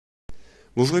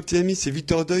Bonjour les petits amis, c'est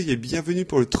Victor Deuil et bienvenue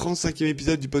pour le 35e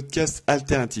épisode du podcast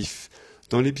Alternatif.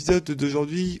 Dans l'épisode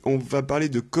d'aujourd'hui, on va parler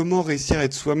de comment réussir à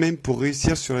être soi-même pour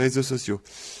réussir sur les réseaux sociaux.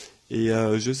 Et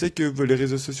je sais que les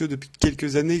réseaux sociaux depuis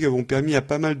quelques années ont permis à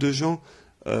pas mal de gens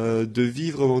de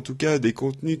vivre en tout cas des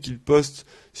contenus qu'ils postent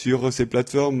sur ces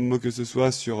plateformes, que ce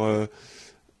soit sur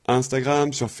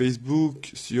Instagram, sur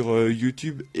Facebook, sur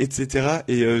YouTube, etc.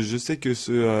 Et je sais que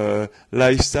ce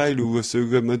lifestyle ou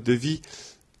ce mode de vie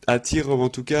attire en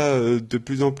tout cas de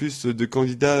plus en plus de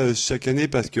candidats chaque année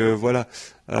parce que voilà,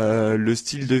 le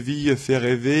style de vie fait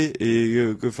rêver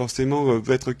et que forcément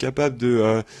être capable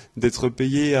d'être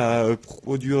payé à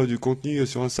produire du contenu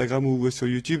sur Instagram ou sur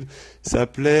YouTube, ça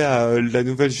plaît à la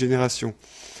nouvelle génération.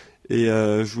 Et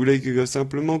je voulais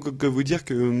simplement vous dire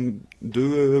que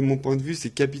de mon point de vue, c'est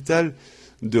capital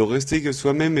de rester que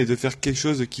soi-même et de faire quelque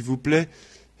chose qui vous plaît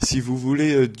si vous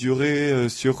voulez durer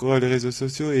sur les réseaux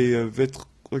sociaux et être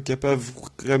capable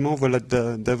vraiment voilà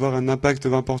d'avoir un impact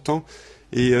important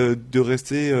et de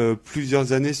rester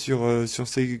plusieurs années sur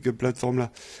ces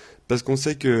plateformes-là. Parce qu'on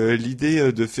sait que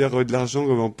l'idée de faire de l'argent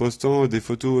en postant des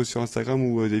photos sur Instagram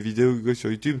ou des vidéos sur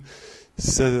YouTube,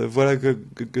 ça, voilà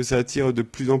que ça attire de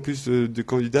plus en plus de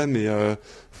candidats, mais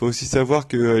faut aussi savoir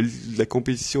que la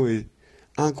compétition est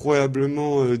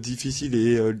incroyablement difficile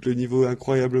et le niveau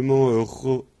incroyablement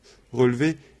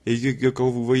relevé. Et que quand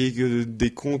vous voyez que des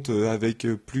comptes avec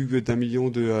plus d'un million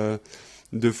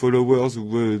de followers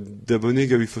ou d'abonnés,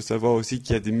 il faut savoir aussi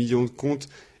qu'il y a des millions de comptes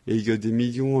et il y a des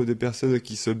millions de personnes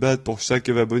qui se battent pour chaque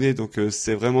abonné. Donc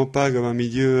c'est vraiment pas comme un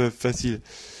milieu facile.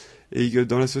 Et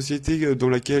dans la société dans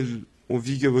laquelle on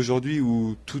vit aujourd'hui,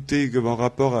 où tout est en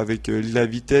rapport avec la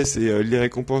vitesse et les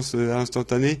récompenses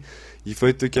instantanées, il faut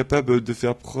être capable de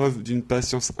faire preuve d'une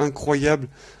patience incroyable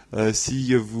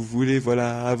si vous voulez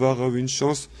voilà avoir une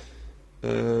chance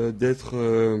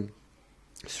d'être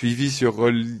suivi sur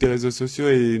les réseaux sociaux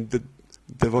et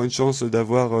d'avoir une chance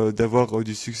d'avoir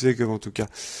du succès en tout cas.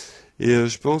 Et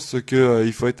je pense que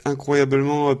il faut être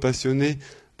incroyablement passionné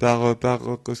par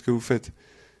ce que vous faites.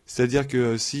 C'est-à-dire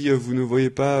que si vous ne voyez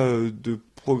pas de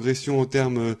progression en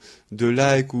termes de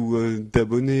likes ou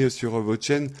d'abonnés sur votre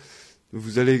chaîne,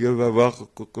 vous allez avoir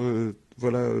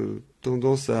voilà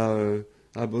tendance à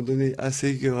abandonner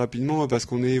assez rapidement parce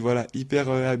qu'on est voilà hyper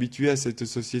habitué à cette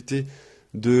société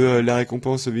de la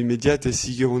récompense immédiate et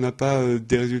si on n'a pas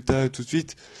des résultats tout de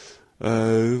suite,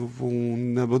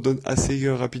 on abandonne assez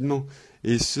rapidement.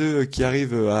 Et ceux qui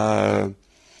arrivent à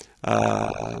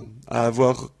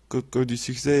avoir du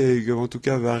succès et en tout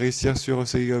cas va réussir sur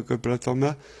ces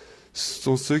plateformes-là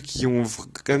sont ceux qui ont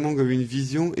vraiment une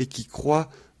vision et qui croient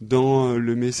dans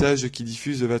le message qu'ils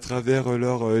diffusent à travers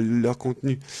leur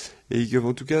contenu. Et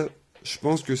en tout cas, je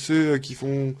pense que ceux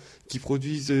qui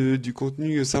produisent du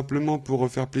contenu simplement pour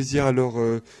faire plaisir à leur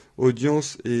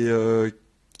audience et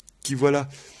qui voilà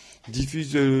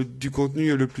diffusent du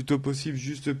contenu le plus tôt possible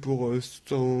juste pour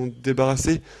s'en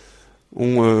débarrasser,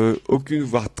 ont aucune,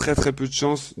 voire très très peu de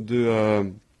chance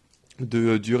de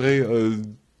durer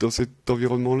dans cet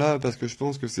environnement-là, parce que je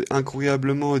pense que c'est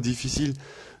incroyablement difficile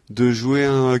de jouer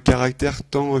un caractère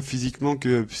tant physiquement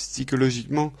que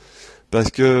psychologiquement, parce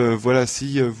que voilà,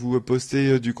 si vous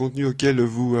postez du contenu auquel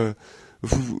vous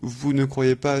ne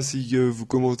croyez pas, si vous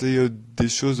commentez des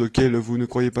choses auxquelles vous ne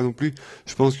croyez pas non plus,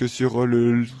 je pense que sur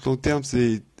le long terme,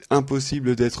 c'est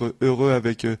impossible d'être heureux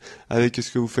avec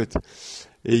ce que vous faites.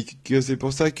 Et que c'est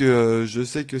pour ça que je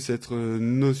sais que cette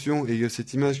notion et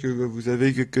cette image que vous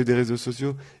avez que des réseaux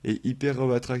sociaux est hyper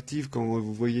attractive quand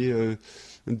vous voyez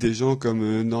des gens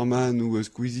comme Norman ou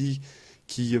Squeezie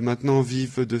qui maintenant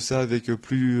vivent de ça avec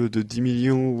plus de 10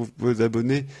 millions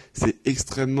d'abonnés. C'est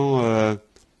extrêmement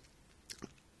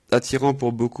attirant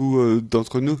pour beaucoup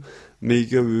d'entre nous. Mais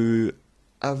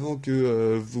avant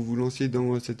que vous vous lanciez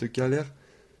dans cette carrière,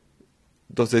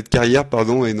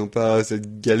 pardon, et non pas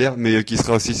cette galère, mais qui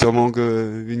sera aussi sûrement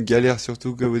une galère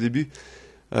surtout qu'au début.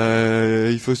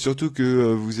 Il faut surtout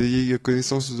que vous ayez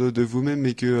connaissance de vous-même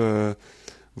et que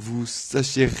vous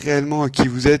sachiez réellement qui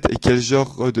vous êtes et quel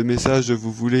genre de message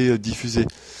vous voulez diffuser.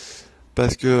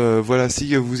 Parce que voilà,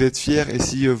 si vous êtes fier et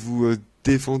si vous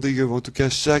défendez en tout cas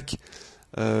chaque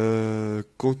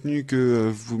contenu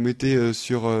que vous mettez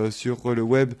sur le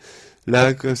web,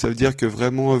 là, ça veut dire que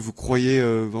vraiment vous croyez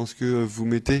en ce que vous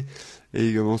mettez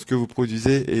et en ce que vous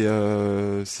produisez. Et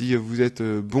si vous êtes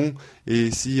bon et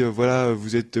si voilà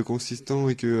vous êtes consistant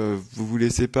et que vous vous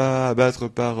laissez pas abattre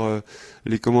par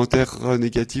les commentaires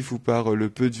négatifs ou par le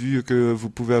peu de vues que vous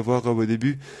pouvez avoir au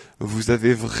début, vous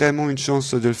avez vraiment une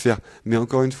chance de le faire. Mais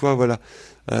encore une fois, voilà.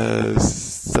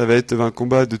 Ça va être un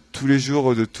combat de tous les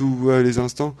jours, de tous les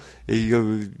instants, et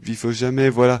il faut jamais,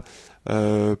 voilà,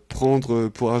 prendre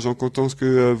pour argent comptant ce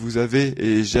que vous avez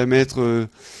et jamais être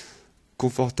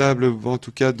confortable, en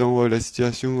tout cas dans la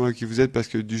situation qui vous êtes, parce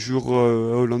que du jour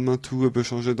au lendemain tout peut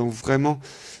changer. Donc vraiment,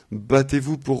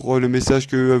 battez-vous pour le message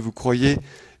que vous croyez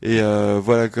et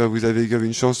voilà, que vous avez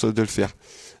une chance de le faire.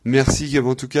 Merci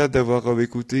en tout cas d'avoir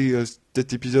écouté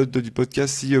cet épisode du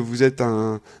podcast. Si vous êtes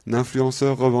un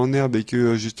influenceur en herbe et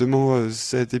que justement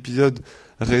cet épisode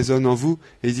résonne en vous,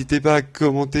 n'hésitez pas à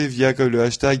commenter via le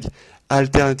hashtag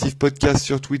Alternative Podcast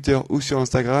sur Twitter ou sur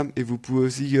Instagram, et vous pouvez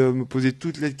aussi me poser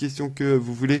toutes les questions que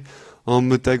vous voulez en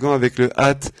me taguant avec le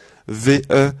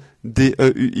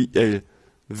 @VEDEUIL.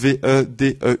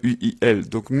 VEDEUIL.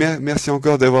 Donc merci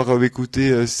encore d'avoir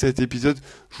écouté cet épisode.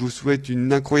 Je vous souhaite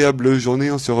une incroyable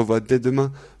journée. On se revoit dès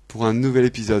demain pour un nouvel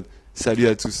épisode. Salut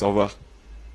à tous, au revoir.